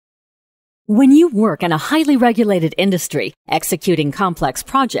When you work in a highly regulated industry, executing complex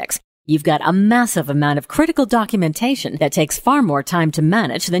projects, you've got a massive amount of critical documentation that takes far more time to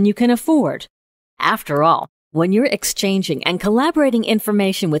manage than you can afford. After all, when you're exchanging and collaborating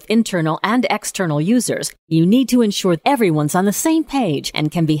information with internal and external users, you need to ensure everyone's on the same page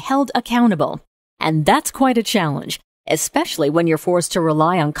and can be held accountable. And that's quite a challenge, especially when you're forced to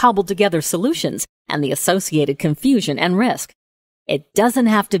rely on cobbled-together solutions and the associated confusion and risk. It doesn't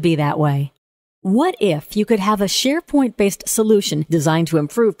have to be that way. What if you could have a SharePoint-based solution designed to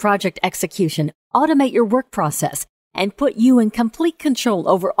improve project execution, automate your work process, and put you in complete control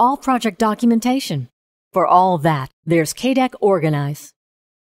over all project documentation? For all that, there's Cadac Organice.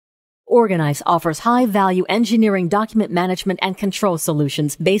 Organice offers high-value engineering document management and control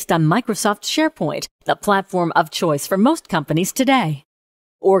solutions based on Microsoft SharePoint, the platform of choice for most companies today.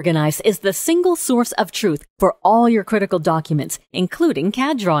 Organice is the single source of truth for all your critical documents, including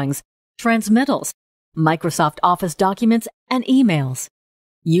CAD drawings, transmittals, Microsoft Office documents, and emails.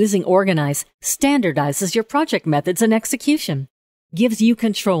 Using Organice standardizes your project methods and execution, gives you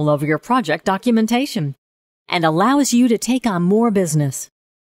control over your project documentation, and allows you to take on more business.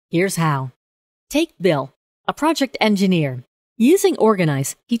 Here's how. Take Bill, a project engineer. Using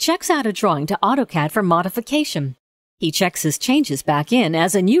Organice, he checks out a drawing to AutoCAD for modification. He checks his changes back in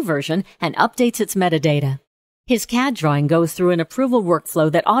as a new version and updates its metadata. His CAD drawing goes through an approval workflow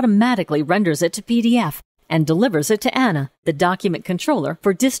that automatically renders it to PDF and delivers it to Anna, the document controller,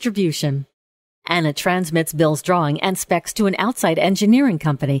 for distribution. Anna transmits Bill's drawing and specs to an outside engineering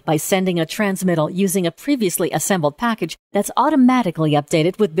company by sending a transmittal using a previously assembled package that's automatically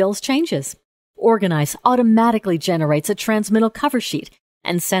updated with Bill's changes. Organice automatically generates a transmittal cover sheet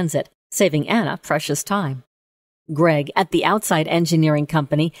and sends it, saving Anna precious time. Greg, at the outside engineering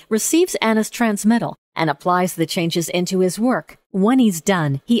company, receives Anna's transmittal and applies the changes into his work. When he's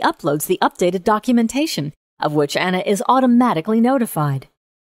done, he uploads the updated documentation, of which Anna is automatically notified.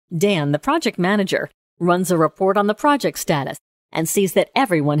 Dan, the project manager, runs a report on the project status and sees that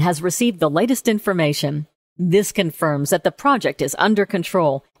everyone has received the latest information. This confirms that the project is under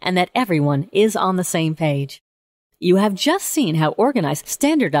control and that everyone is on the same page. You have just seen how Organice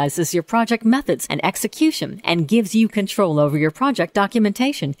standardizes your project methods and execution and gives you control over your project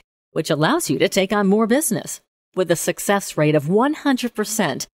documentation, which allows you to take on more business. With a success rate of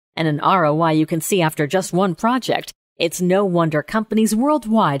 100% and an ROI you can see after just one project, it's no wonder companies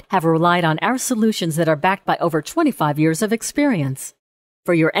worldwide have relied on our solutions that are backed by over 25 years of experience.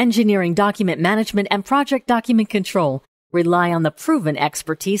 For your engineering document management and project document control, rely on the proven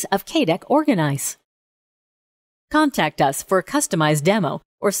expertise of Cadac Organice. Contact us for a customized demo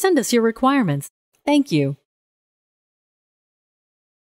or send us your requirements. Thank you.